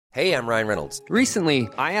Hey, I'm Ryan Reynolds. Recently,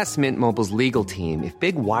 I asked Mint Mobile's legal team if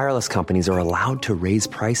big wireless companies are allowed to raise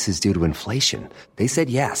prices due to inflation. They said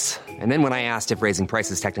yes. And then when I asked if raising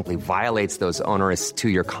prices technically violates those onerous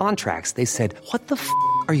two-year contracts, they said, "What the f***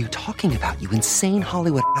 are you talking about, you insane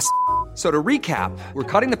Hollywood ass?" So to recap, we're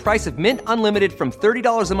cutting the price of Mint Unlimited from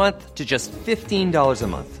 $30 a month to just $15 a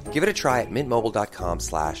month. Give it a try at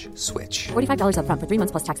mintmobile.com/switch. $45 up front for 3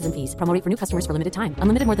 months plus taxes and fees. Promo rate for new customers for limited time.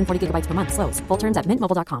 Unlimited more than 40 gigabytes per month. Slows full terms at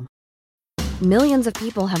mintmobile.com. Millions of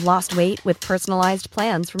people have lost weight with personalized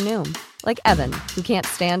plans from Noom. Like Evan, who can't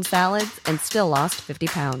stand salads and still lost 50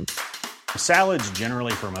 pounds. Salads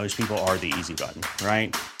generally for most people are the easy button,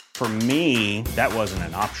 right? For me, that wasn't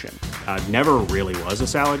an option. I never really was a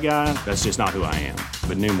salad guy. That's just not who I am.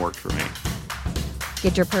 But Noom worked for me.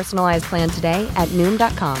 Get your personalized plan today at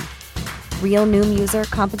Noom.com. Real Noom user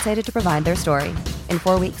compensated to provide their story. In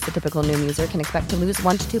 4 weeks, the typical Noom user can expect to lose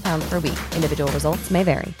 1 to 2 pounds per week. Individual results may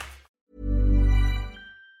vary.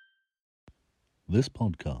 This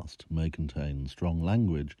podcast may contain strong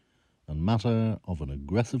language and matter of an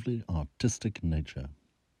aggressively artistic nature.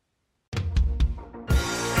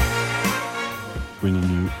 Bringing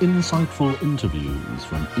you insightful interviews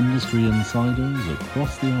from industry insiders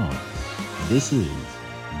across the arts. This is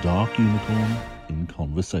Dark Unicorn in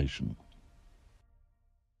Conversation.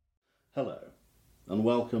 Hello, and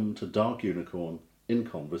welcome to Dark Unicorn in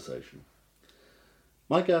Conversation.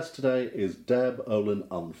 My guest today is Deb Olin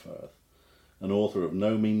Unferth, an author of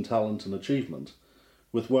no mean talent and achievement,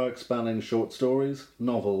 with work spanning short stories,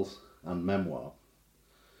 novels, and memoir.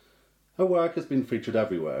 Her work has been featured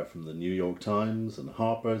everywhere from the New York Times and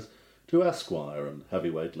Harper's to Esquire and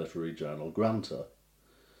heavyweight literary journal Granta.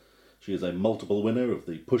 She is a multiple winner of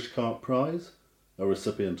the Pushcart Prize, a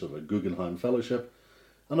recipient of a Guggenheim Fellowship,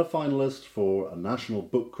 and a finalist for a National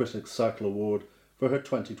Book Critics Circle Award for her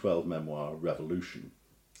 2012 memoir Revolution.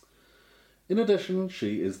 In addition,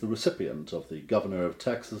 she is the recipient of the Governor of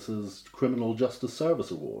Texas's Criminal Justice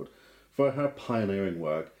Service Award for her pioneering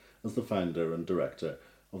work as the founder and director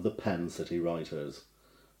of the Penn City Writers,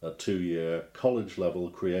 a 2-year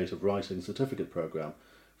college-level creative writing certificate program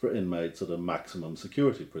for inmates at a maximum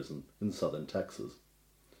security prison in southern Texas.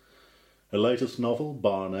 Her latest novel,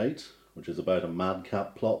 Barn 8, which is about a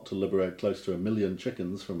madcap plot to liberate close to 1 million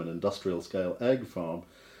chickens from an industrial-scale egg farm,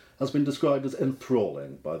 has been described as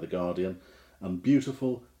enthralling by The Guardian and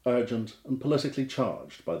beautiful, urgent, and politically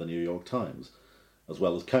charged by the New York Times, as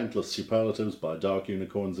well as countless superlatives by Dark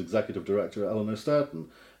Unicorn's executive director Eleanor Sturton,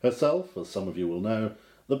 herself, as some of you will know,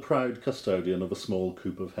 the proud custodian of a small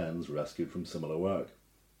coop of hens rescued from similar work.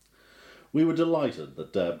 We were delighted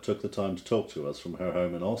that Deb took the time to talk to us from her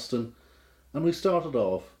home in Austin, and we started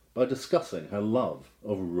off by discussing her love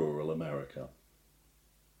of rural America.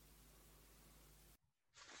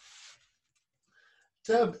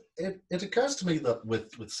 Deb, it occurs to me that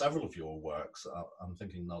with several of your works, I'm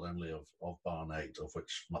thinking not only of Barn 8, of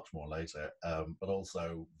which much more later, but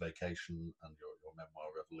also Vacation and your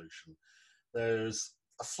memoir Revolution, there's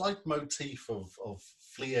a slight motif of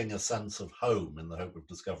fleeing a sense of home in the hope of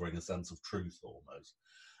discovering a sense of truth almost,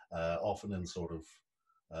 often in sort of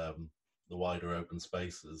the wider open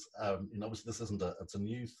spaces. Obviously this isn't it's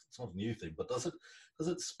not a new thing, but does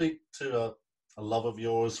it speak to a love of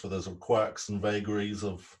yours for those quirks and vagaries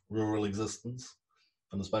of rural existence,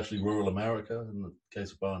 and especially rural America in the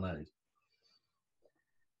case of Barn 8?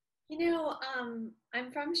 I'm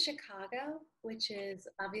from Chicago, which is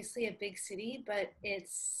obviously a big city, but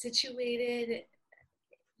it's situated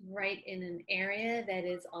right in an area that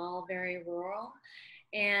is all very rural.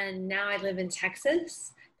 And now I live in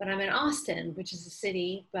Texas, but I'm in Austin, which is a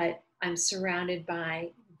city, but I'm surrounded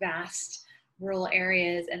by vast rural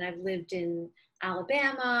areas, and I've lived in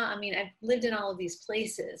Alabama. I've lived in all of these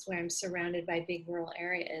places where I'm surrounded by big rural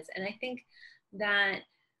areas. And I think that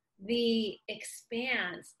the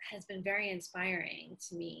expanse has been very inspiring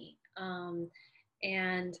to me.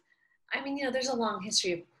 There's a long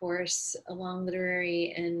history, of course, a long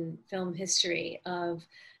literary and film history of,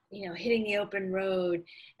 hitting the open road.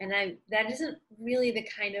 And that isn't really the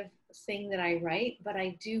kind of thing that I write, but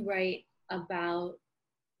I do write about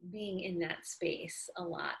being in that space a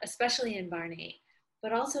lot, especially in Barn 8,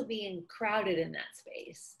 but also being crowded in that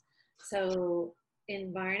space. So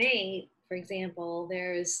in Barn 8, for example,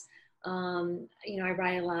 there's, I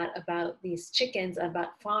write a lot about these chickens,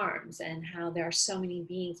 about farms, and how there are so many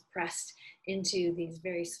beings pressed into these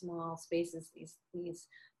very small spaces, these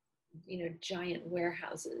giant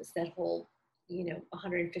warehouses that hold,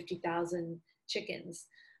 150,000 chickens.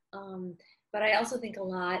 but I also think a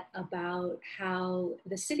lot about how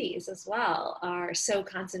the cities as well are so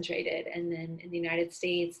concentrated. And then in the United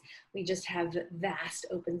States, we just have vast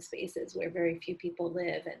open spaces where very few people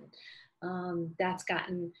live. And that's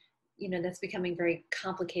gotten, that's becoming very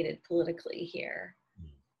complicated politically here.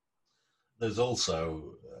 There's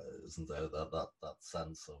also, isn't there, that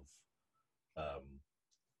sense of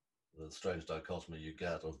the strange dichotomy you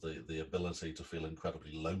get of the ability to feel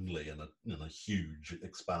incredibly lonely in a huge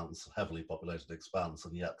expanse, heavily populated expanse,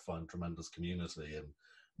 and yet find tremendous community in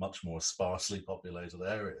much more sparsely populated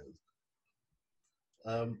areas.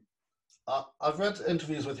 I've read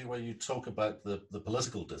interviews with you where you talk about the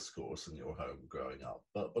political discourse in your home growing up,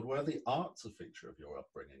 but were the arts a feature of your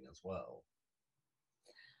upbringing as well?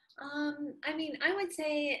 I mean, I would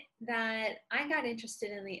say that I got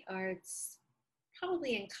interested in the arts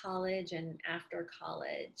probably in college and after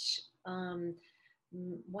college.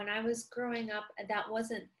 When I was growing up, that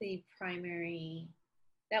wasn't the primary,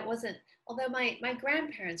 although my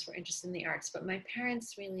grandparents were interested in the arts, but my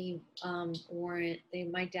parents really weren't.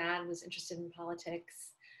 My dad was interested in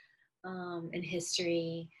politics and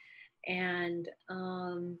history, and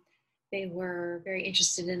they were very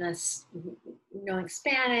interested in us knowing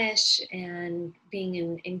Spanish and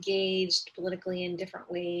being engaged politically in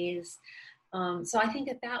different ways. So I think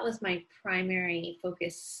that was my primary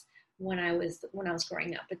focus when I was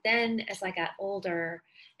growing up. But then as I got older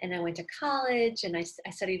and I went to college and I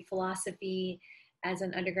studied philosophy as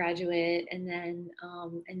an undergraduate, and then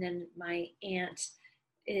my aunt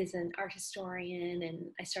is an art historian,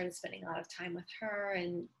 and I started spending a lot of time with her,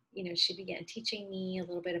 and she began teaching me a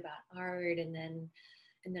little bit about art, and then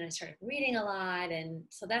I started reading a lot. And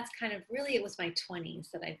so that's kind of really, it was my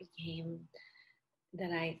 20s that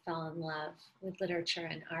I fell in love with literature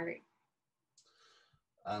and art.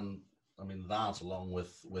 And I mean, that along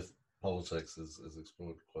with politics is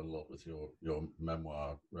explored quite a lot with your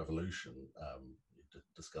memoir, Revolution. You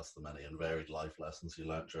discuss the many and varied life lessons you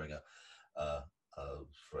learnt during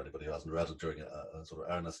for anybody who hasn't read it, during a sort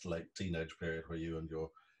of earnest late teenage period where you and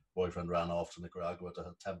your boyfriend ran off to Nicaragua to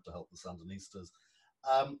attempt to help the Sandinistas.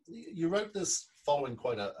 You wrote this following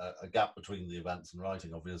quite a gap between the events and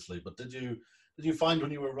writing, obviously, but did you find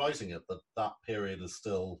when you were writing it that period is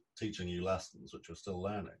still teaching you lessons which you're still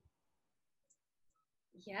learning?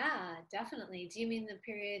 Yeah, definitely. Do you mean the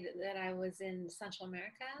period that I was in Central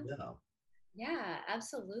America? Yeah. Yeah,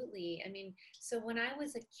 absolutely. I mean, so when I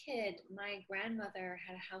was a kid, my grandmother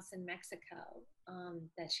had a house in Mexico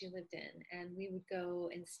that she lived in, and we would go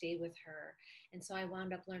and stay with her. And so I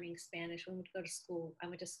wound up learning Spanish. When we would go to school, I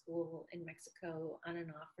went to school in Mexico on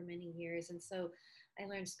and off for many years. And so I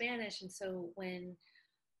learned Spanish. And so and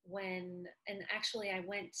actually I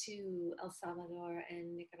went to El Salvador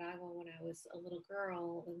and Nicaragua when I was a little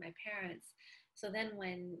girl with my parents. So then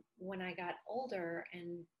when I got older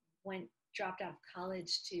and dropped out of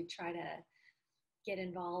college to try to get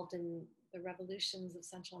involved in the revolutions of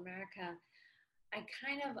Central America,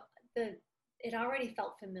 it already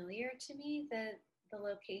felt familiar to me, the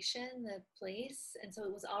location, the place. And so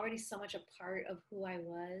it was already so much a part of who I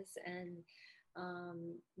was and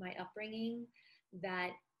my upbringing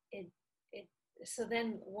that so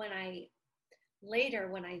then when I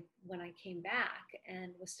came back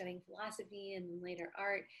and was studying philosophy and later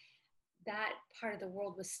art, that part of the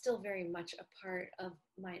world was still very much a part of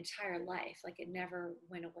my entire life. Like it never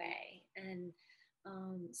went away. And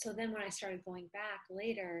so then when I started going back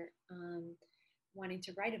later, wanting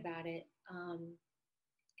to write about it,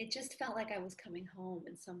 it just felt like I was coming home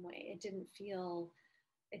in some way. It didn't feel,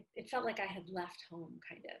 it felt like I had left home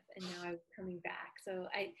kind of, and now I was coming back. So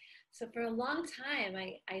for a long time,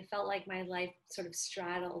 I felt like my life sort of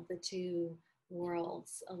straddled the two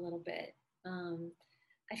worlds a little bit.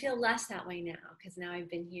 I feel less that way now because now I've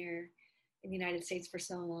been here in the United States for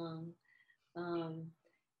so long.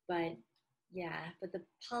 But the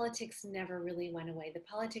politics never really went away. The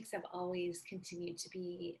politics have always continued to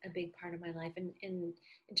be a big part of my life. And in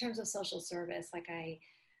terms of social service, like I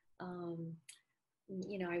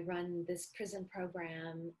run this prison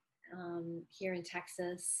program here in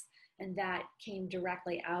Texas, and that came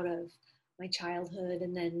directly out of my childhood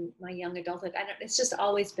and then my young adulthood. It's just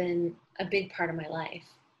always been a big part of my life.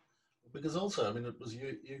 Because also, I mean, it was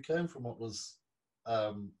you came from what was,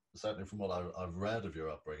 certainly from what I've read of your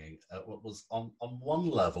upbringing, what was on one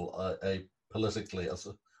level a politically, as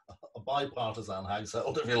a bipartisan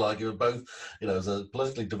household, if you like. You were both, as a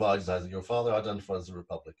politically divided household. Your father identified as a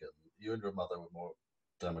Republican. You and your mother were more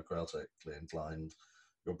democratically inclined.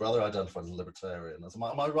 Your brother identified as a libertarian.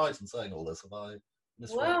 Am I right in saying all this? Have I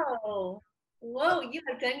misread? Whoa, you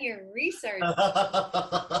have done your research.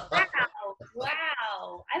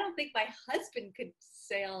 Wow. I don't think my husband could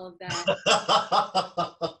say all of that.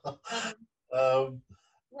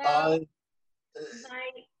 Well, I,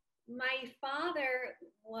 my father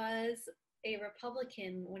was a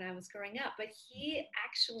Republican when I was growing up, but he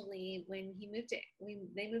actually, when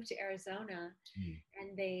they moved to Arizona,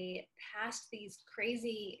 and they passed these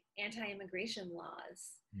crazy anti-immigration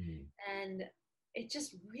laws, and it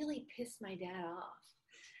just really pissed my dad off.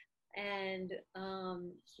 And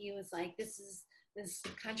he was like, this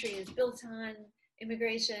country is built on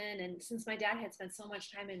immigration. And since my dad had spent so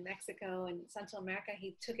much time in Mexico and Central America,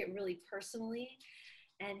 he took it really personally.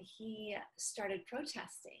 And he started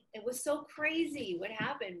protesting. It was so crazy what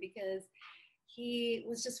happened, because he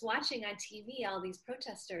was just watching on TV all these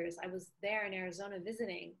protesters. I was there in Arizona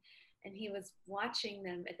visiting, and he was watching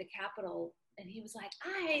them at the Capitol. And he was like,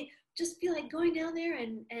 I just feel like going down there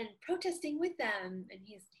and protesting with them. And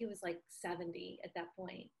he was like 70 at that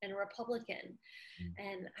point and a Republican.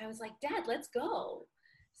 And I was like, Dad, let's go.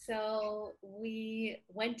 So we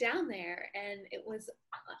went down there, and it was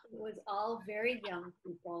all very young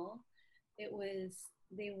people. They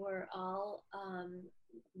were all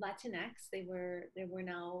Latinx. There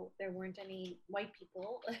weren't any white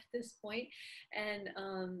people at this point. And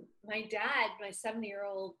my dad, my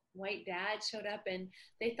 70-year-old white dad, showed up, and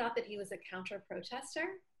they thought that he was a counter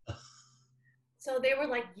protester. So they were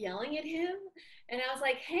like yelling at him, and I was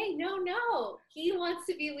like, hey, no, he wants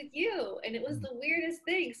to be with you. And it was the weirdest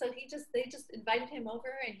thing. So they just invited him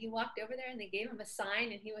over, and he walked over there, and they gave him a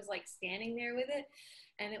sign, and he was like standing there with it.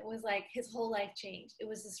 And it was like his whole life changed. It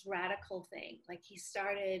was this radical thing. Like, he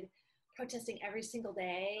started protesting every single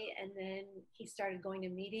day, and then he started going to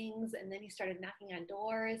meetings, and then he started knocking on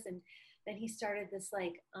doors, and then he started this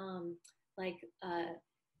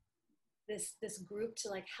this group to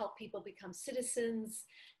like help people become citizens.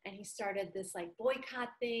 And he started this like boycott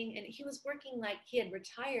thing, and he was working, like, he had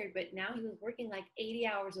retired, but now he was working like 80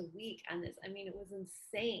 hours a week on this. I mean, it was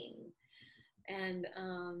insane. And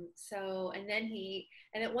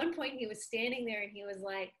and at one point he was standing there, and he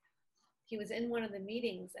was in one of the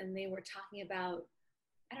meetings, and they were talking about,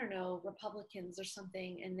 I don't know, Republicans or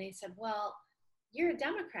something. And they said, well, you're a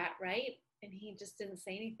Democrat, right? And he just didn't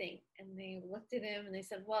say anything. And they looked at him, and they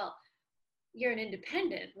said, well, you're an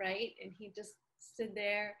independent, right? And he just stood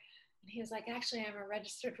there, and he was like, actually, I'm a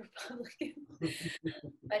registered Republican.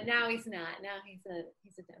 But now he's not. Now he's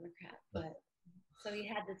a Democrat. But so he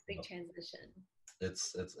had this big transition.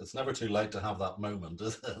 It's never too late to have that moment,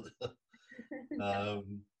 is it?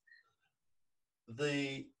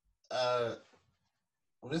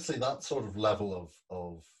 Obviously that sort of level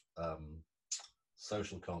of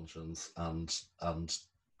social conscience and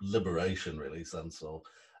liberation, really, Sensor,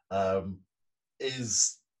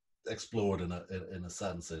 is explored in a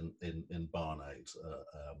sense in Barn8,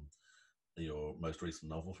 your most recent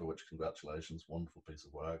novel, for which congratulations, wonderful piece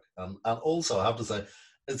of work. And also, I have to say,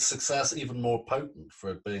 its success even more potent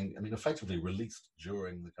for it being, I mean, effectively released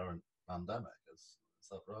during the current pandemic. Is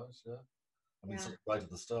that right? Yeah. I mean, sort of right at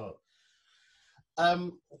the start.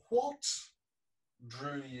 What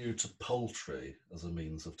drew you to poultry as a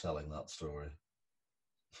means of telling that story?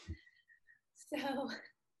 So,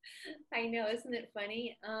 I know, isn't it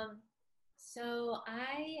funny? So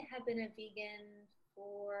I have been a vegan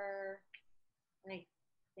for like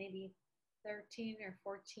maybe 13 or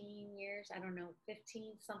 14 years. I don't know,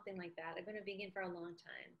 15, something like that. I've been a vegan for a long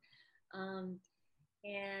time.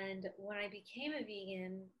 And when I became a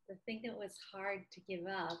vegan, the thing that was hard to give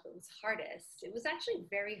up, it was hardest. It was actually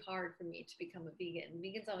very hard for me to become a vegan.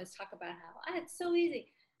 Vegans always talk about how it's so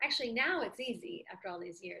easy. Actually, now it's easy after all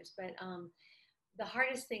these years. But the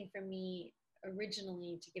hardest thing for me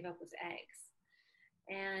originally to give up was eggs.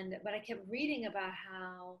 But I kept reading about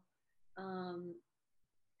how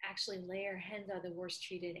actually layer hens are the worst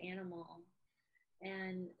treated animal.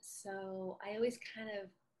 And so I always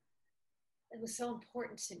it was so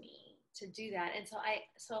important to me to do that. And so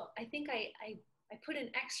I think I put in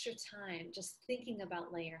extra time just thinking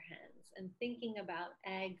about layer hens and thinking about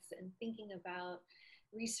eggs and thinking about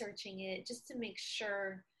researching it, just to make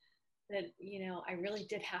sure that, I really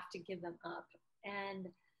did have to give them up.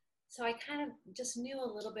 And so I kind of just knew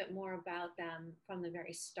a little bit more about them from the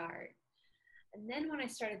very start. And then when I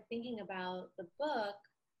started thinking about the book,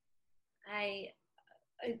 I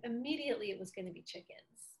immediately it was going to be chickens.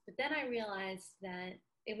 But then I realized that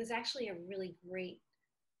it was actually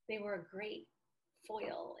they were a great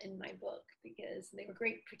foil in my book, because they were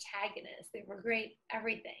great protagonists. They were great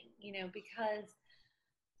everything, because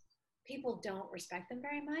people don't respect them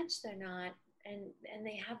very much. They're not, and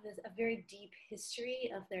they have a very deep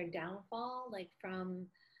history of their downfall, like from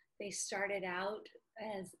they started out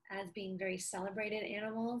as being very celebrated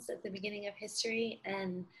animals at the beginning of history,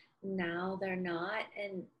 and now they're not.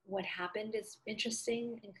 And what happened is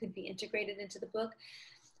interesting and could be integrated into the book.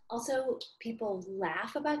 Also, people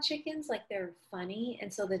laugh about chickens like they're funny,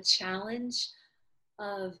 and so the challenge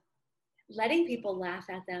of letting people laugh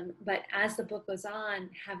at them, but as the book goes on,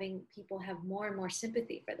 having people have more and more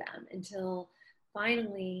sympathy for them until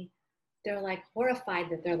finally they're like horrified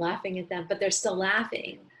that they're laughing at them, but they're still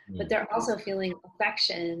laughing, but they're also feeling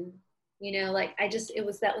affection, you know, like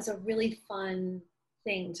that was a really fun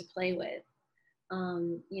thing to play with,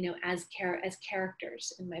 you know, as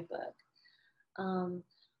characters in my book.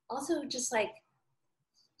 Also just like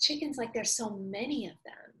chickens, like there's so many of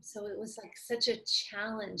them. So it was like such a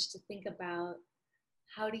challenge to think about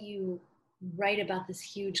how do you write about this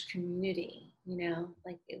huge community, you know,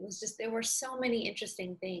 like it was just, there were so many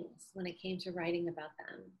interesting things when it came to writing about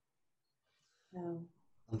them.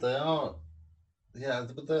 So. They are, yeah,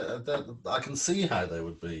 but I can see how they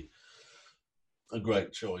would be a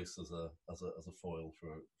great choice as a foil for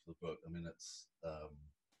the book. I mean, it's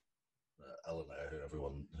Eleanor, who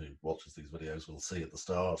everyone who watches these videos will see at the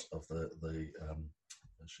start of the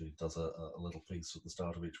she does a little piece at the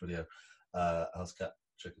start of each video, has kept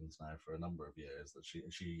chickens now for a number of years, that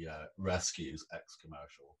she rescues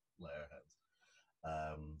ex-commercial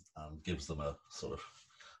lairheads and gives them a sort of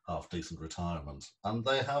half-decent retirement. And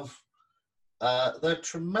they have, they're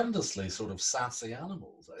tremendously sort of sassy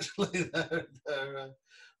animals, actually.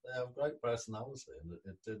 They have great personality, and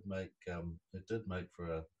it did make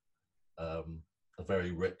for a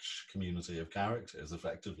very rich community of characters,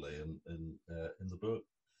 effectively, in the book.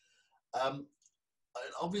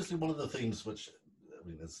 Obviously, one of the themes which, I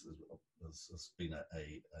mean, has been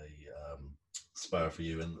a spur for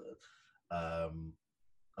you,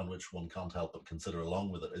 and which one can't help but consider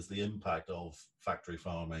along with it, is the impact of factory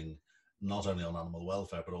farming, not only on animal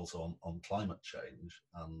welfare, but also on climate change.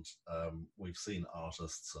 And we've seen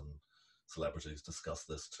artists and celebrities discuss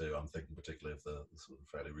this too. I'm thinking particularly of the sort of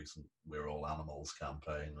fairly recent We're All Animals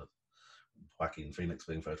campaign, with Joaquin Phoenix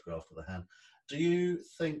being photographed with a hen. Do you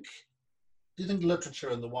think literature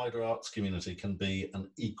and the wider arts community can be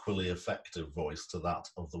an equally effective voice to that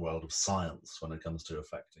of the world of science when it comes to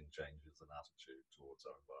affecting changes in attitude towards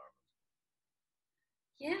our environment?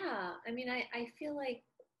 Yeah, I mean, I feel like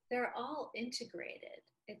they're all integrated.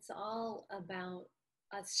 It's all about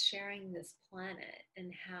us sharing this planet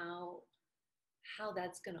and how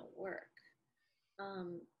that's going to work.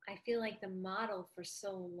 I feel like the model for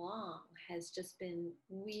so long has just been,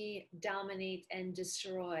 we dominate and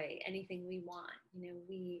destroy anything we want. You know,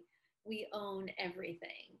 we own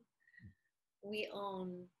everything. We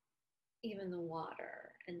own even the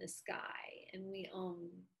water and the sky, and we own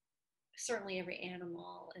certainly every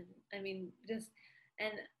animal. And I mean,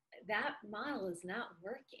 and that model is not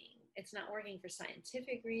working. It's not working for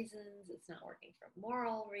scientific reasons. It's not working for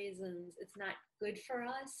moral reasons. It's not good for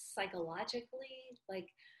us psychologically. Like,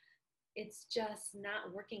 it's just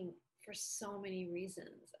not working for so many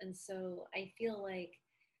reasons. And so I feel like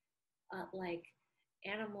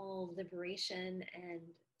animal liberation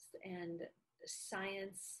and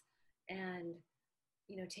science and,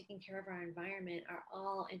 you know, taking care of our environment are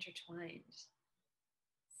all intertwined.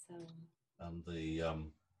 So.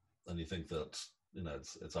 And you think that, you know,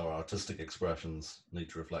 it's our artistic expressions need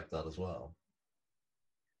to reflect that as well?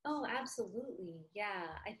 Oh, absolutely. Yeah.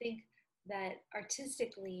 I think that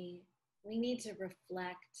artistically, we need to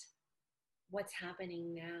reflect what's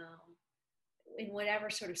happening now in whatever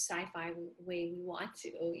sort of sci-fi way we want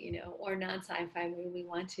to, you know, or non-sci-fi way we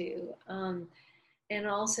want to. And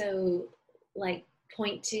also, like,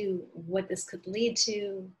 point to what this could lead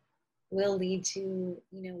to, will lead to, you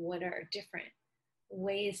know, what are different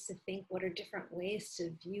ways to think, what are different ways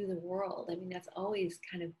to view the world. I mean, that's always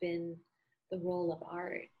kind of been the role of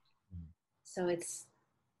art. So it's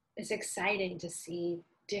exciting to see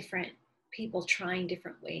different people trying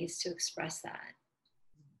different ways to express that.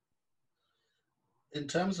 In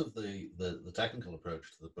terms of the technical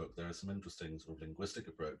approach to the book, there are some interesting sort of linguistic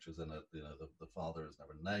approaches in it. You know, the father is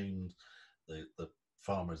never named, the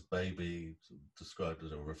farmer's baby described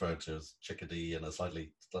as, or referred to as, chickadee, and a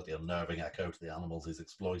slightly unnerving echo to the animals he's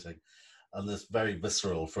exploiting, and this very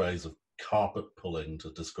visceral phrase of carpet pulling to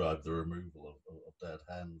describe the removal of dead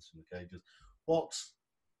hens from the cages.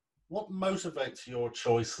 What motivates your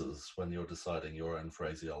choices when you're deciding your own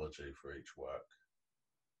phraseology for each work?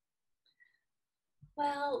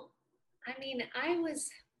 Well, I mean, I was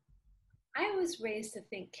raised to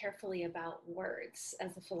think carefully about words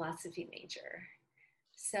as a philosophy major.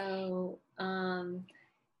 So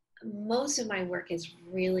most of my work is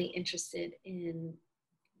really interested in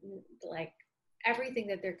like everything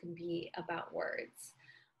that there can be about words.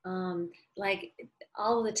 Like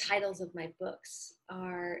all the titles of my books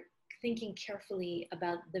are thinking carefully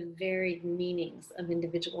about the varied meanings of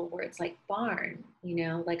individual words, like barn,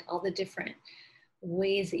 like all the different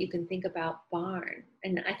ways that you can think about barn.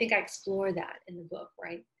 And I think I explore that in the book,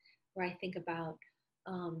 right? Where I think about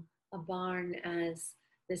a barn as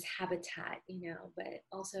this habitat, but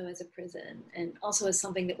also as a prison, and also as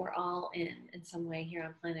something that we're all in some way here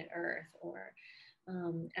on planet Earth, or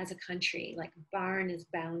as a country. Like barn is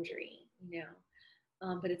boundary,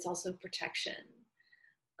 but it's also protection.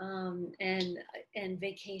 And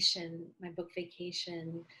vacation, my book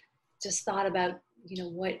Vacation, just thought about,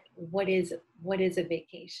 what is a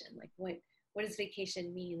vacation? Like what does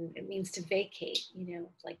vacation mean? It means to vacate,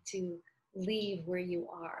 like to leave where you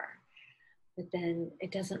are. But then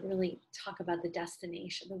it doesn't really talk about the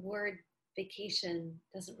destination. The word vacation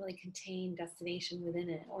doesn't really contain destination within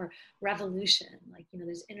it, or revolution. Like,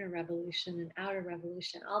 there's inner revolution and outer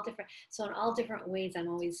revolution, all different. So in all different ways, I'm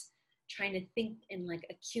always trying to think in like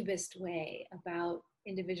a cubist way about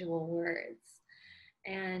individual words.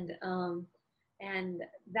 And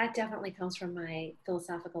that definitely comes from my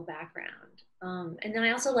philosophical background. And then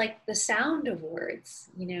I also like the sound of words,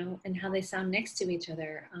 and how they sound next to each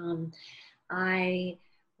other. I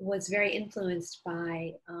was very influenced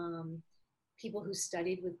by people who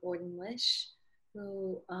studied with Gordon Lish,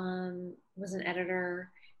 who was an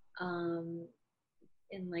editor in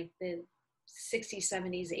like the 60s,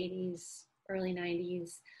 70s, 80s, early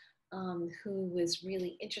 90s, who was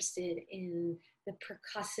really interested in the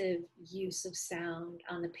percussive use of sound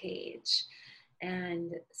on the page.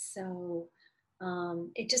 And so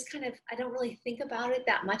it just kind of, I don't really think about it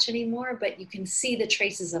that much anymore, but you can see the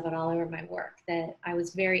traces of it all over my work, that I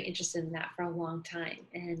was very interested in that for a long time.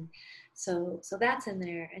 And so that's in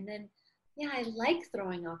there. And then, yeah, I like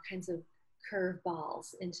throwing all kinds of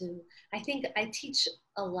curveballs into, I think I teach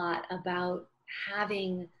a lot about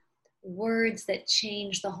having words that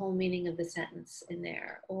change the whole meaning of the sentence in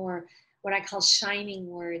there, or what I call shining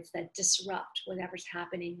words that disrupt whatever's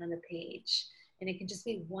happening on the page. And it can just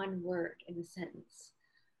be one word in a sentence.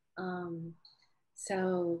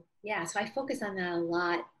 So I focus on that a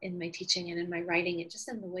lot in my teaching and in my writing, and just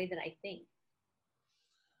in the way that I think.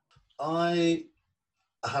 I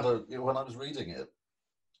had when I was reading it,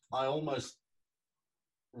 I almost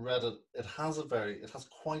read it. It has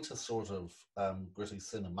quite a sort of gritty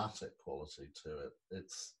cinematic quality to it.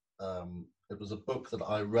 It was a book that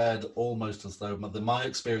I read almost as though my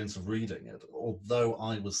experience of reading it, although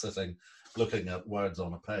I was sitting looking at words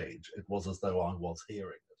on a page, it was as though I was hearing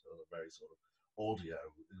it. It was a very sort of audio.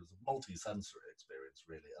 It was a multi-sensory experience,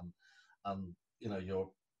 really. And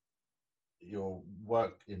your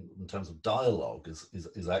work in terms of dialogue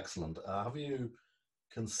is excellent. Have you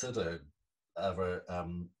considered ever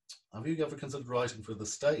considered writing for the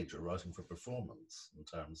stage or writing for performance, in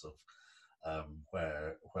terms of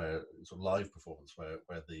where sort of live performance,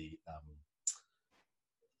 where the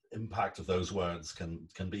impact of those words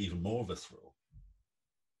can be even more visceral?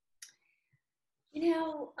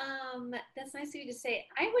 That's nice of you to say.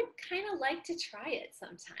 I would kind of like to try it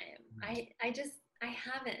sometime. I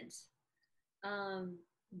haven't.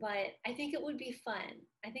 But I think it would be fun.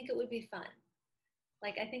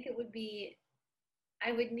 Like, I think it would be,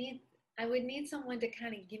 I would need someone to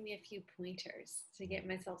kind of give me a few pointers to get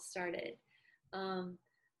myself started.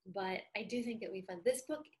 But I do think it would be fun. This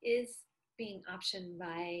book is being optioned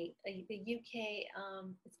by the UK.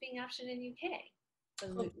 It's being optioned in UK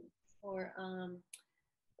or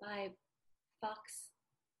by Fox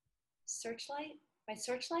Searchlight.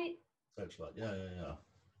 Searchlight, yeah.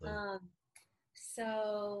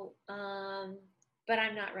 But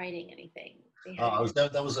I'm not writing anything. I was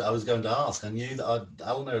going to ask. I knew that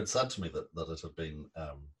Eleanor had said to me that it had been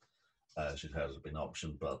she'd heard it had been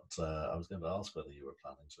optioned, but I was going to ask whether you were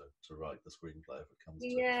planning to write the screenplay if it comes to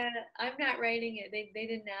it. Yeah, I'm not writing it. They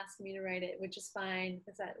didn't ask me to write it, which is fine,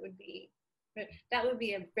 because that would be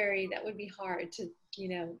hard to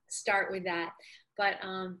start with that. But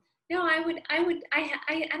no, I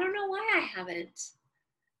don't know why I haven't.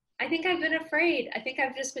 I think I've been afraid. I think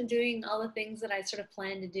I've just been doing all the things that I sort of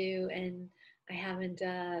planned to do, and I haven't,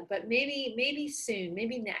 but maybe soon,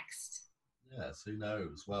 maybe next. Yes, who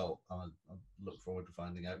knows? Well, I look forward to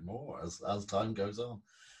finding out more as time goes on.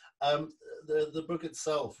 The book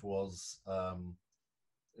itself was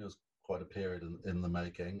it was quite a period in the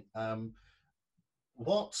making.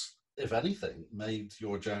 What, if anything, made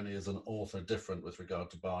your journey as an author different with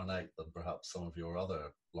regard to Barn 8 than perhaps some of your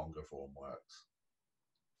other longer form works?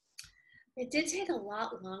 It did take a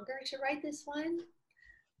lot longer to write this one.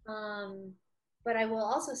 but I will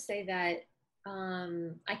also say that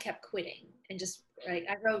I kept quitting and just like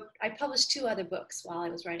I published 2 other books while I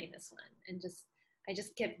was writing this one, and I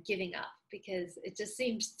just kept giving up because it just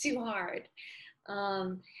seemed too hard.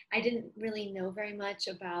 I didn't really know very much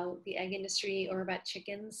about the egg industry or about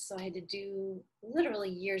chickens, so I had to do literally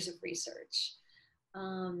years of research,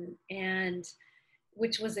 and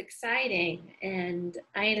which was exciting. And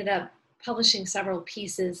I ended up publishing several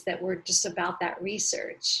pieces that were just about that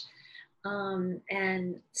research.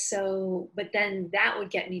 And so, but then that would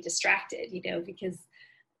get me distracted, because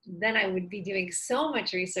then I would be doing so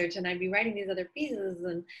much research and I'd be writing these other pieces,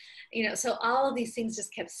 and so all of these things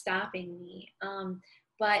just kept stopping me.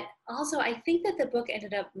 But also I think that the book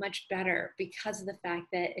ended up much better because of the fact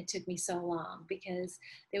that it took me so long, because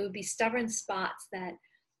there would be stubborn spots that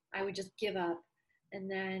I would just give up, and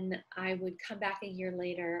then I would come back a year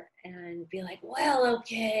later and be like, well,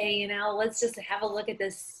 okay, let's just have a look at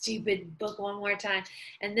this stupid book one more time.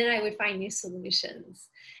 And then I would find new solutions.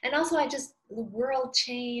 And also the world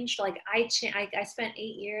changed. Like I spent 8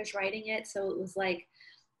 years writing it. So it was like,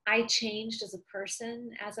 I changed as a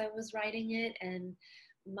person as I was writing it. And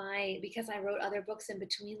because I wrote other books in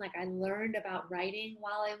between, like I learned about writing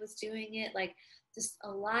while I was doing it, like just a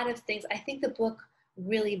lot of things. I think the book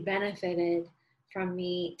really benefited from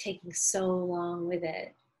me taking so long with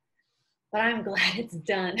it, but I'm glad it's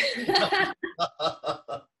done.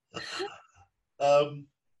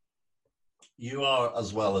 You are,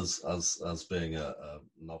 as well as being a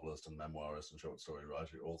novelist and memoirist and short story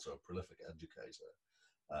writer, you're also a prolific educator,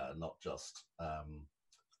 not just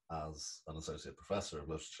as an associate professor of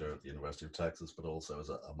literature at the University of Texas, but also as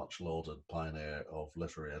a much lauded pioneer of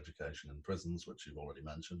literary education in prisons, which you've already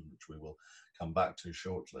mentioned, which we will come back to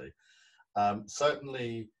shortly.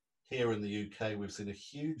 Certainly here in the UK, we've seen a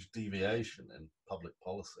huge deviation in public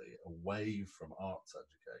policy away from arts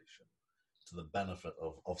education to the benefit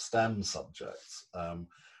of STEM subjects,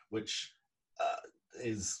 which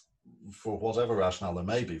is, for whatever rationale there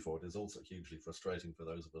may be for it, is also hugely frustrating for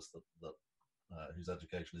those of us that whose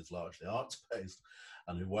education is largely arts-based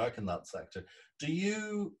and who work in that sector. Do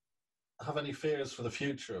you have any fears for the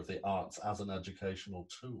future of the arts as an educational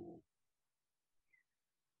tool?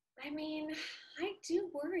 I mean, I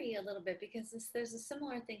do worry a little bit because there's a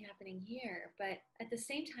similar thing happening here, but at the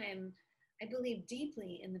same time, I believe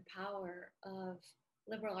deeply in the power of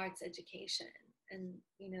liberal arts education and,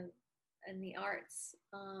 and the arts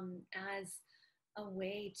as a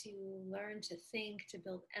way to learn to think, to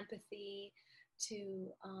build empathy,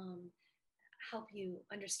 to help you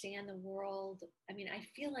understand the world. I mean, I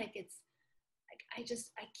feel like I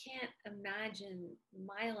can't imagine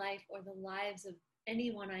my life or the lives of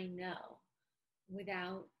anyone I know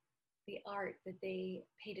without the art that they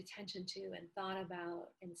paid attention to and thought about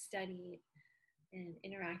and studied and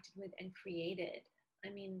interacted with and created. I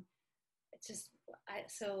mean, it's just,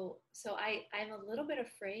 I'm a little bit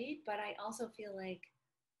afraid, but I also feel like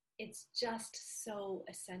it's just so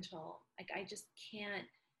essential. Like I just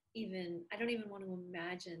I don't even want to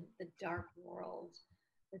imagine the dark world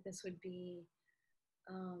that this would be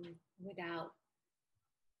without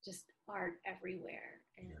just art everywhere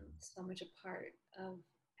and so much a part of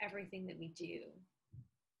everything that we do.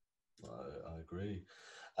 I agree.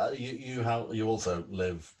 You also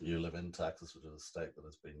live in Texas, which is a state that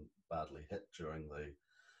has been badly hit during the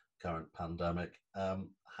current pandemic.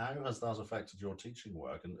 How has that affected your teaching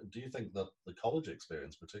work? And do you think that the college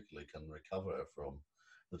experience particularly can recover from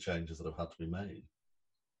the changes that have had to be made?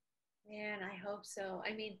 Man, I hope so.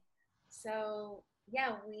 I mean, so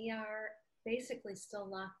yeah, we are basically still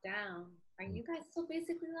locked down. Are you guys still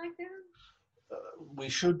basically locked down? We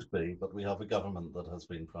should be, but we have a government that has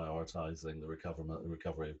been prioritising the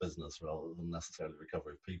recovery of business rather than necessarily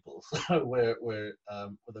recovery of people. So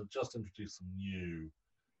they've just introduced some new,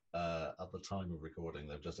 at the time of recording,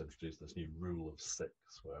 they've just introduced this new rule of 6,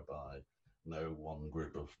 whereby no one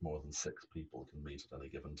group of more than 6 people can meet at any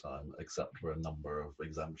given time, except for a number of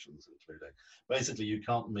exemptions, including basically you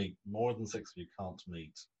can't meet more than 6. You can't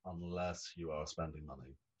meet unless you are spending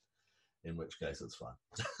money, in which case it's fine.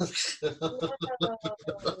 Whoa,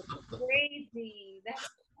 crazy! That's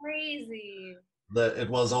crazy. It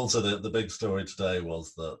was also the big story today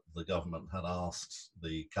was that the government had asked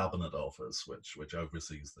the Cabinet Office, which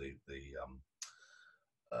oversees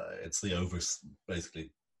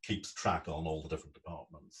basically keeps track on all the different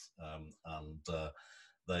departments, and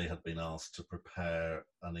they had been asked to prepare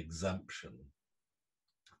an exemption,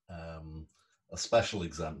 a special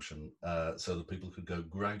exemption, so that people could go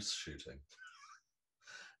grouse shooting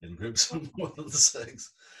in groups of more than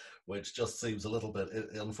 6, which just seems a little bit,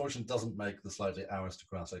 it unfortunately doesn't make the slightly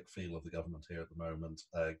aristocratic feel of the government here at the moment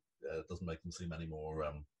it doesn't make them seem any more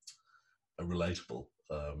relatable.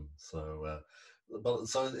 But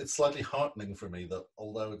it's slightly heartening for me that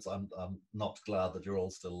although I'm not glad that you're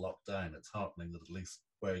all still locked down, it's heartening that at least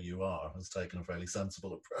where you are has taken a fairly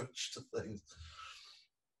sensible approach to things.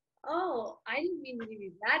 Oh, I didn't mean to give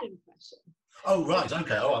you that impression. Oh, right.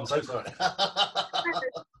 Okay. Oh, I'm so sorry.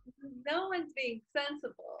 No one's being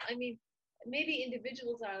sensible. I mean, maybe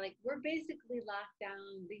individuals are like, we're basically locked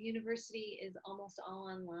down. The university is almost all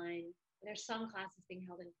online. There's some classes being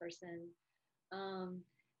held in person.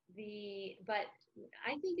 But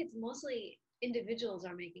I think it's mostly individuals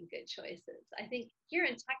are making good choices. I think here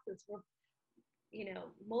in Texas, we're,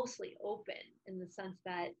 mostly open in the sense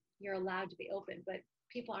that you're allowed to be open, but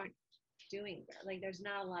people aren't doing that. Like, there's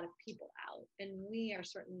not a lot of people out, and we are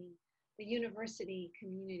certainly, the university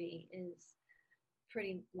community is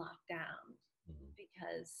pretty locked down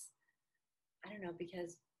because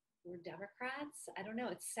because we're Democrats. I don't know.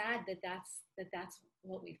 It's sad that that's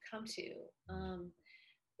what we've come to.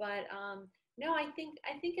 No, I think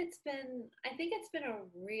it's been a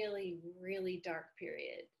really, really dark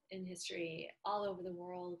period in history all over the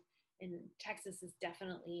world, and Texas is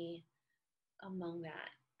definitely among that.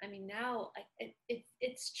 I mean, now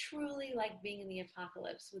it's truly like being in the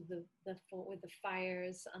apocalypse with the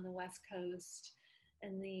fires on the West Coast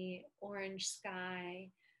and the orange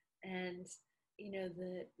sky, and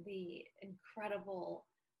the incredible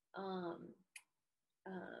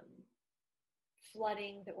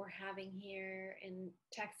flooding that we're having here in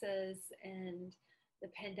Texas, and the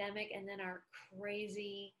pandemic, and then our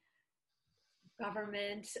crazy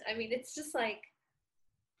government. I mean, it's just like,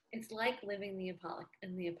 it's like living in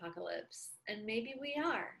the apocalypse, and maybe we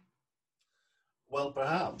are. Well,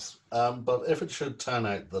 perhaps. But if it should turn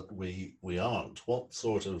out that we aren't, what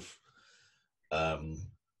sort of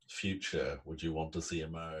future would you want to see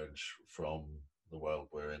emerge from the world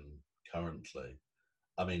we're in currently?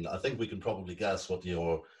 I mean, I think we can probably guess what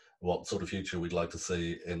sort of future we'd like to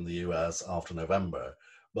see in the US after November.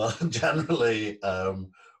 But generally,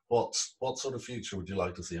 what sort of future would you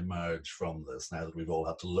like to see emerge from this now that we've all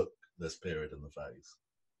had to look this period in the face?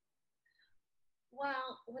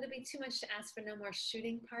 Well, would it be too much to ask for no more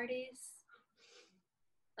shooting parties?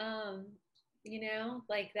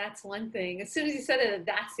 Like, that's one thing. As soon as you said it,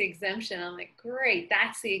 that's the exemption, I'm like, great,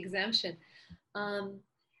 that's the exemption.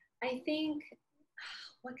 I think,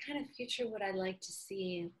 what kind of future would I like to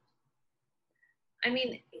see? I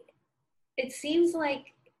mean, it seems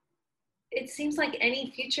like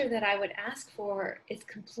any future that I would ask for is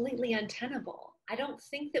completely untenable. I don't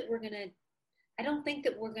think that we're gonna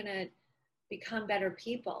become better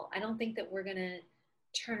people. I don't think that we're gonna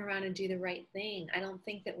turn around and do the right thing. I don't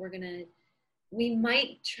think that we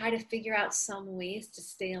might try to figure out some ways to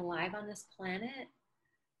stay alive on this planet.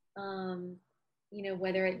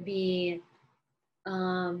 Whether it be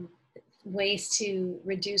ways to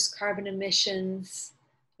reduce carbon emissions.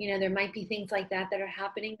 There might be things like that are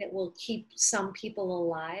happening that will keep some people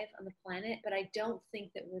alive on the planet, but I don't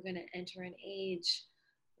think that we're going to enter an age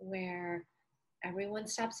where everyone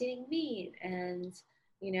stops eating meat, and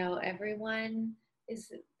everyone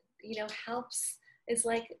is is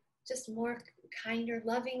like just more kinder,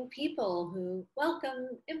 loving people who welcome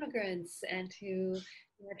immigrants and who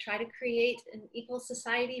try to create an equal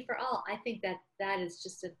society for all. I think that is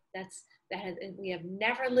just we have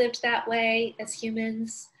never lived that way as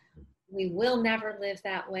humans. We will never live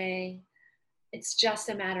that way. It's just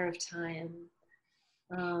a matter of time,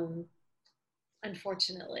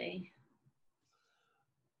 unfortunately.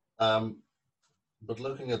 But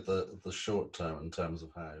looking at the short term in terms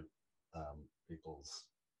of how people's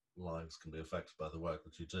lives can be affected by the work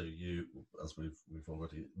that you do, you, as we've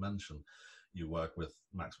already mentioned, you work with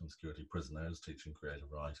maximum security prisoners, teaching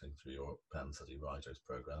creative writing through your Penn City Writers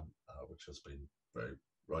program, which has been very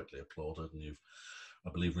rightly applauded, and you've, I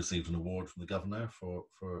believe, received an award from the governor for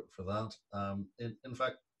that. In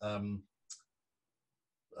fact,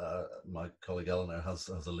 my colleague Eleanor has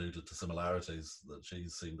alluded to similarities that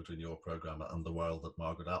she's seen between your program and the world that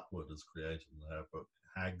Margaret Atwood has created in her book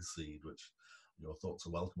Hagseed, which your thoughts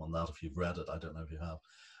are welcome on that if you've read it. I don't know if you have.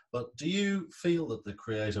 But do you feel that the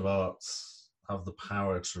creative arts have the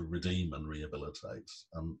power to redeem and rehabilitate?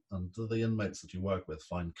 And do the inmates that you work with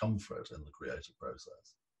find comfort in the creative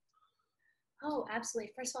process? Oh,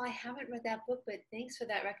 absolutely. First of all, I haven't read that book, but thanks for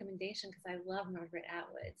that recommendation, because I love Margaret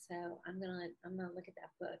Atwood. So I'm gonna look at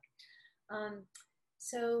that book.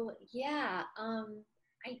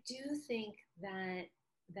 I do think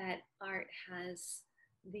that art has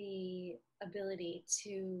the ability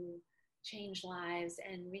to change lives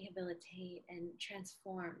and rehabilitate and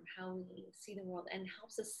transform how we see the world, and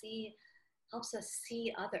helps us see helps us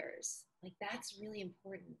see others. Like that's really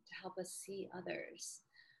important, to help us see others,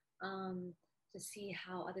 to see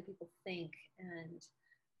how other people think, and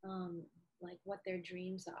like what their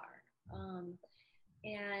dreams are.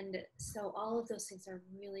 And so all of those things are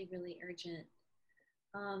really, really urgent.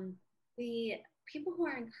 The people who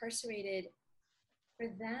are incarcerated, for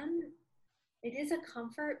them, it is a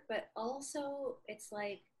comfort, but also it's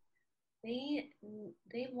like they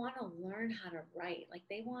want to learn how to write. Like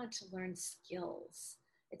they want to learn skills.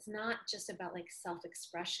 It's not just about like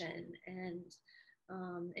self-expression. And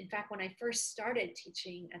in fact, when I first started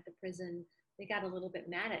teaching at the prison, they got a little bit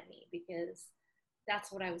mad at me because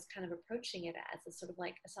that's what I was kind of approaching it as, a sort of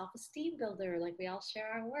like a self-esteem builder. Like we all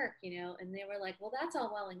share our work, you know, and they were like, well, that's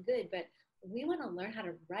all well and good, but we want to learn how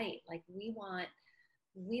to write. Like we want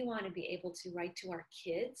to be able to write to our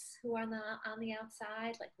kids who are on the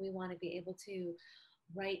outside. Like we want to be able to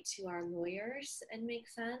write to our lawyers and make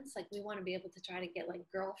sense. Like we want to be able to try to get like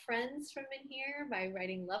girlfriends from in here by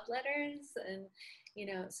writing love letters. And, you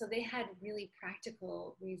know, so they had really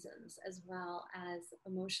practical reasons as well as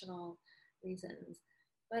emotional reasons.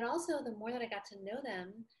 But also the more that I got to know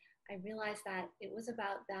them, I realized that it was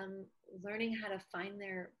about them learning how to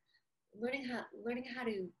learning how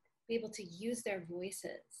to be able to use their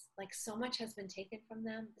voices. Like so much has been taken from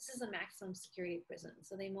them. This is a maximum security prison,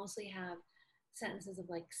 so they mostly have sentences of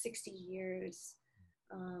like 60 years.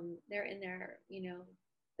 They're in there,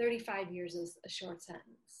 35 years is a short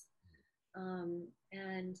sentence.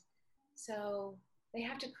 And so they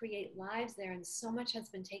have to create lives there, and so much has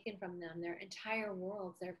been taken from them, their entire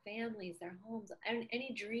worlds, their families, their homes, and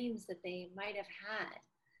any dreams that they might have had.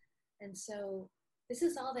 And so this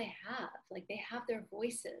is all they have. Like they have their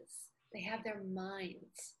voices, they have their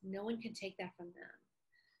minds. No one can take that from them.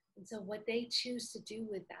 And so what they choose to do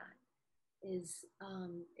with that is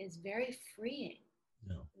very freeing,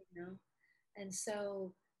 And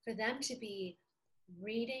so for them to be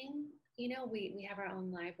reading, we have our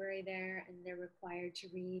own library there, and they're required to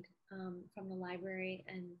read from the library,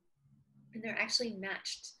 and they're actually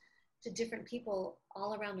matched to different people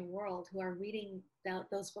all around the world who are reading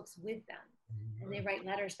those books with them. And they write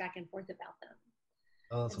letters back and forth about them.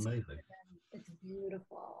 Oh, that's amazing. It's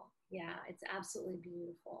beautiful. Yeah, it's absolutely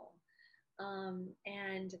beautiful.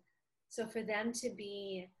 And so for them to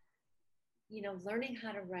be, learning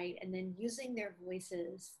how to write and then using their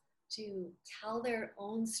voices to tell their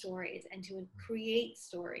own stories and to create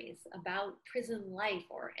stories about prison life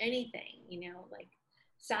or anything, like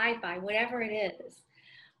sci-fi, whatever it is.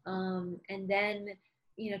 And then,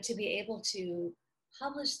 to be able to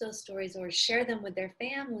publish those stories or share them with their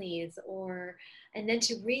families, and then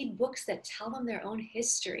to read books that tell them their own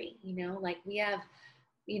history, like we have,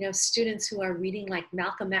 students who are reading like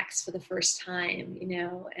Malcolm X for the first time,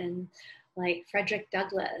 and like Frederick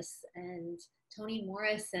Douglass and Toni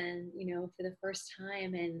Morrison, for the first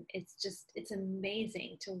time. And it's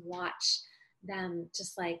amazing to watch them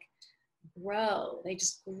just like grow. They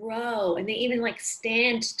just grow, and they even like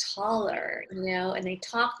stand taller, and they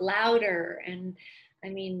talk louder. And I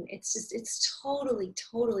mean, it's totally,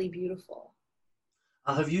 totally beautiful.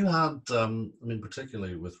 Have you had,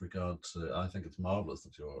 particularly with regard to, I think it's marvelous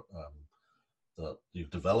that that you've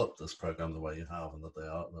developed this program the way you have, and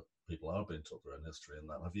that people are being taught their own history. And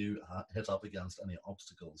that, have you hit up against any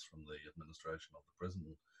obstacles from the administration of the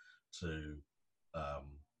prison to,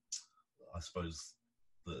 I suppose,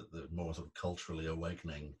 the more sort of culturally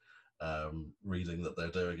awakening reading that they're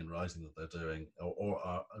doing and writing that they're doing, or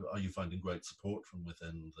are you finding great support from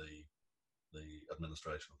within the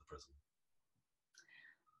administration of the prison?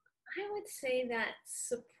 I would say that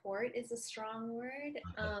support is a strong word.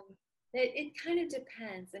 Okay. It kind of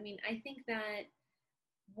depends. I mean, I think that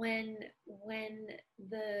when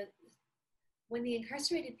the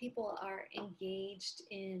incarcerated people are engaged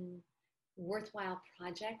in worthwhile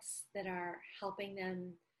projects that are helping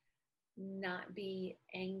them not be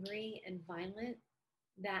angry and violent,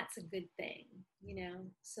 that's a good thing,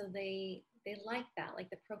 so they like that. Like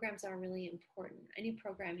the programs are really important. Any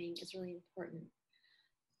programming is really important.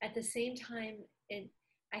 At the same time,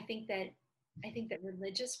 I think that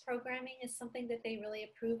religious programming is something that they really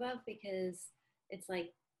approve of, because it's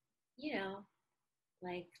like,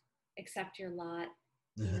 like accept your lot,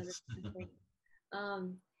 this kind of thing.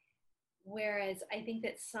 Whereas I think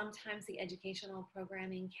that sometimes the educational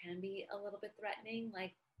programming can be a little bit threatening,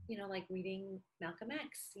 like, like reading Malcolm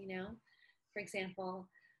X, for example.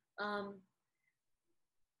 I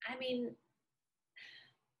mean,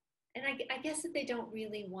 and I guess that they don't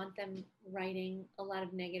really want them writing a lot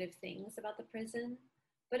of negative things about the prison,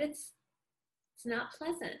 but it's not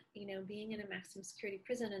pleasant, being in a maximum security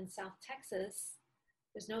prison in South Texas.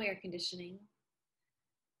 there's no air conditioning.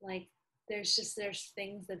 Like there's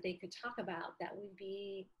things that they could talk about that would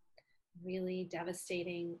be really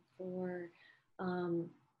devastating for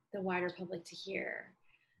the wider public to hear.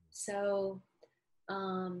 So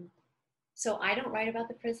I don't write about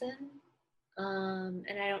the prison, and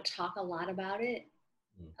I don't talk a lot about it.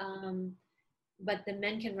 But the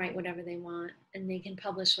men can write whatever they want, and they can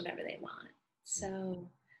publish whatever they want. So,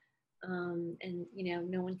 and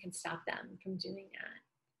no one can stop them from doing that.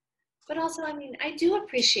 But also, I mean, I do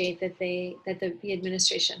appreciate that the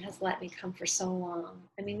administration has let me come for so long.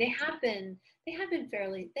 I mean, they have been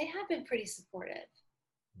pretty supportive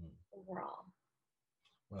overall.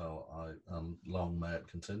 Well, long may it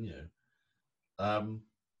continue.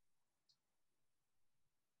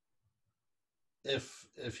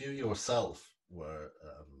 If you yourself were,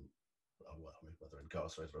 whether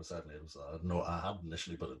incarcerated or certainly it was, I had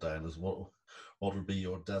initially put it down as what would be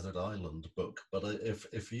your desert island book. But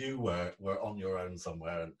if you were on your own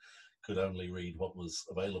somewhere and could only read what was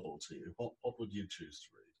available to you, what would you choose to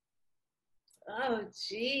read? Oh,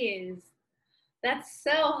 geez, that's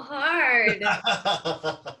so hard.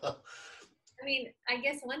 I mean, I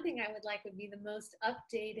guess one thing I would like would be the most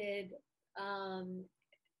updated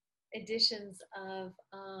editions of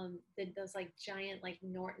those like giant like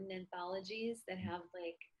Norton anthologies that have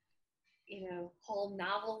like whole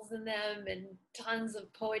novels in them and tons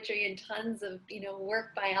of poetry and tons of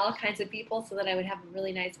work by all kinds of people, so that I would have a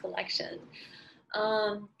really nice collection.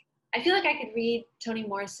 I feel like I could read Toni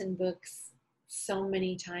Morrison books so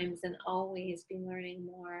many times and always be learning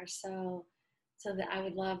more, so that I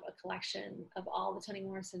would love a collection of all the Toni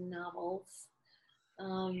Morrison novels.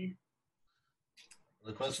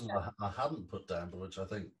 The question I hadn't put down, but which I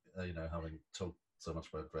think, having talked so much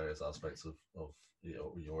about various aspects of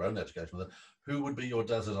your own education, who would be your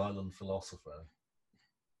desert island philosopher?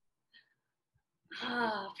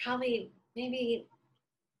 Probably maybe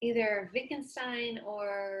either Wittgenstein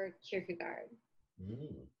or Kierkegaard.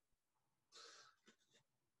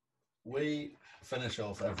 We finish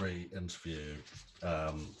off every interview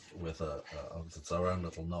with it's our own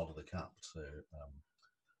little nod of the cap to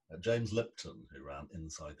James Lipton, who ran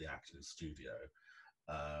Inside the Actors Studio,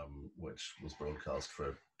 which was broadcast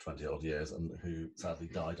for 20 odd years, and who sadly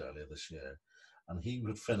died earlier this year. And he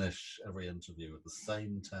would finish every interview with the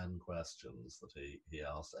same 10 questions that he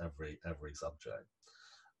asked every subject.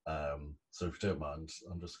 So if you don't mind,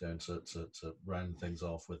 I'm just going to round things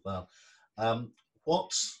off with that.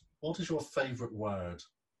 What is your favourite word?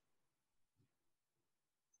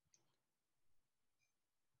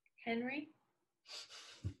 Henry.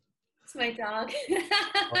 It's my dog.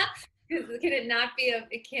 Can it not be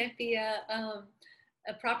it can't be a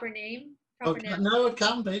proper name? No, it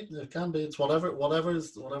can be. It can be. It's whatever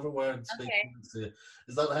word speaks Okay. to you.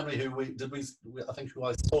 Is that Henry who I think who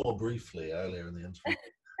I saw briefly earlier in the interview?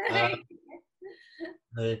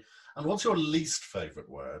 And what's your least favourite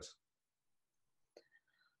word?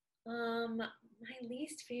 My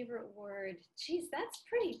least favorite word. Geez, that's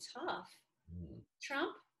pretty tough.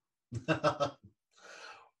 Trump?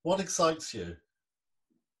 What excites you?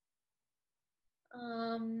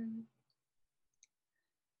 A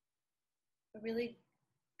really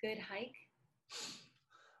good hike.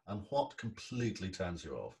 And what completely turns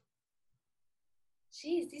you off?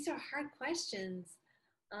 Geez, these are hard questions.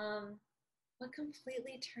 What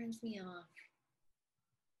completely turns me off?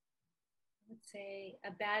 I would say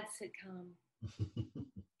a bad sitcom.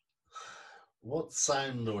 What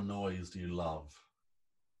sound or noise do you love?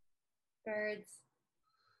 Birds.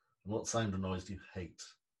 And what sound or noise do you hate?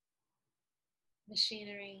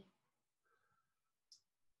 Machinery.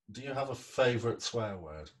 Do you have a favourite swear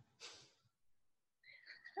word?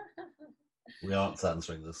 We aren't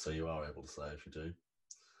censoring this, so you are able to say if you do.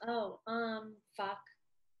 Fuck.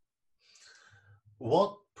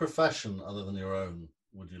 What profession other than your own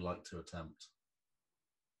would you like to attempt?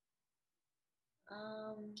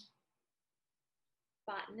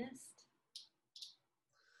 Botanist.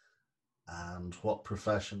 And what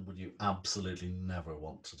profession would you absolutely never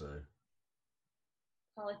want to do?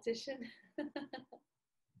 Politician.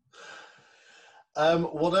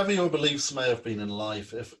 Whatever your beliefs may have been in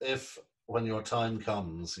life, if when your time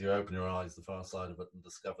comes, you open your eyes the far side of it and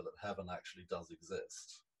discover that heaven actually does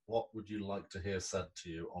exist, what would you like to hear said to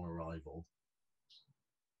you on arrival?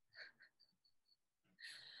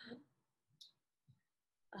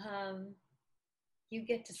 You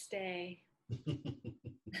get to stay.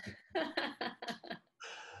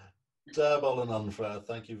 Deb Olin Unferth,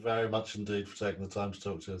 thank you very much indeed for taking the time to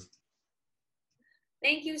talk to us.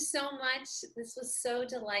 Thank you so much. This was so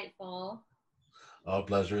delightful. Our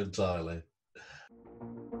pleasure entirely.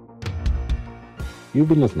 You've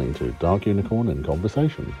been listening to Dark Unicorn in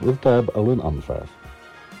Conversation with Deb Olin Unferth.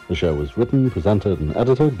 The show was written, presented and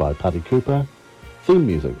edited by Paddy Cooper. Theme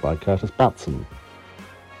music by Curtis Batson.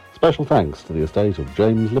 Special thanks to the estate of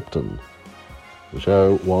James Lipton. The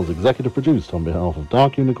show was executive produced on behalf of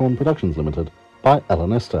Dark Unicorn Productions Limited by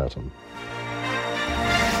Eleanor Sturton.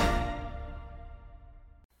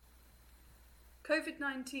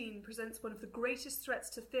 COVID-19 presents one of the greatest threats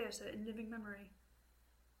to theatre in living memory.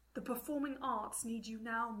 The performing arts need you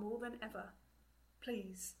now more than ever.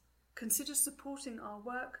 Please, consider supporting our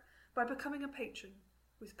work by becoming a patron,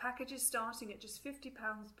 with packages starting at just £50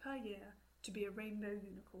 per year to be a rainbow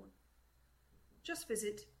unicorn. Just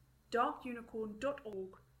visit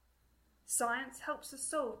darkunicorn.org. Science helps us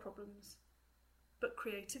solve problems, but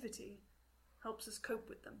creativity helps us cope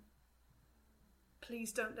with them.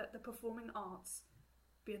 Please don't let the performing arts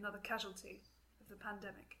be another casualty of the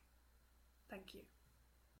pandemic. Thank you.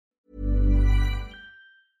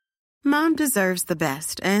 Mom deserves the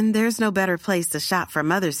best, and there's no better place to shop for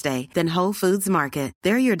Mother's Day than Whole Foods Market.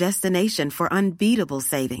 They're your destination for unbeatable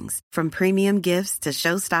savings, from premium gifts to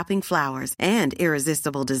show-stopping flowers and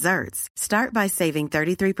irresistible desserts. Start by saving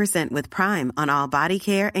 33% with Prime on all body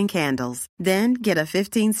care and candles. Then get a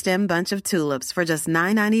 15-stem bunch of tulips for just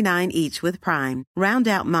 $9.99 each with Prime. Round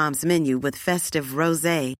out Mom's menu with festive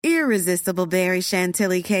rosé, irresistible berry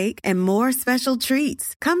chantilly cake, and more special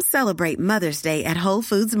treats. Come celebrate Mother's Day at Whole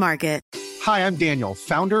Foods Market. Hi, I'm Daniel,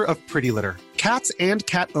 founder of Pretty Litter. Cats and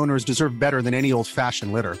cat owners deserve better than any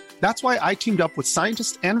old-fashioned litter. That's why I teamed up with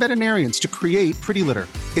scientists and veterinarians to create Pretty Litter.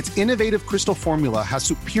 Its innovative crystal formula has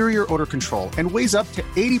superior odor control and weighs up to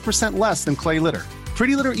 80% less than clay litter.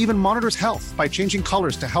 Pretty Litter even monitors health by changing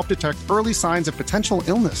colors to help detect early signs of potential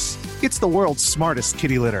illness. It's the world's smartest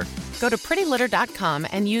kitty litter. Go to prettylitter.com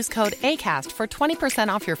and use code ACAST for 20%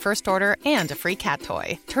 off your first order and a free cat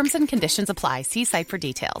toy. Terms and conditions apply. See site for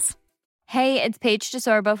details. Hey, it's Paige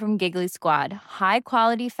DeSorbo from Giggly Squad. High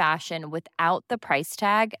quality fashion without the price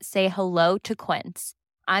tag. Say hello to Quince.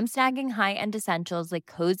 I'm snagging high-end essentials like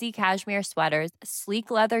cozy cashmere sweaters,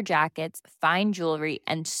 sleek leather jackets, fine jewelry,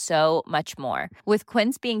 and so much more. With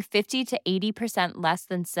Quince being 50 to 80% less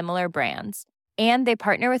than similar brands. And they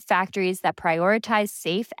partner with factories that prioritize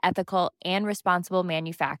safe, ethical, and responsible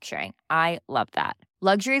manufacturing. I love that.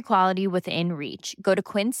 Luxury quality within reach. Go to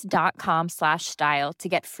quince.com/style to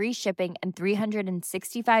get free shipping and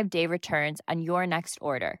 365-day returns on your next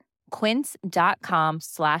order.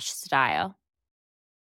 Quince.com/style.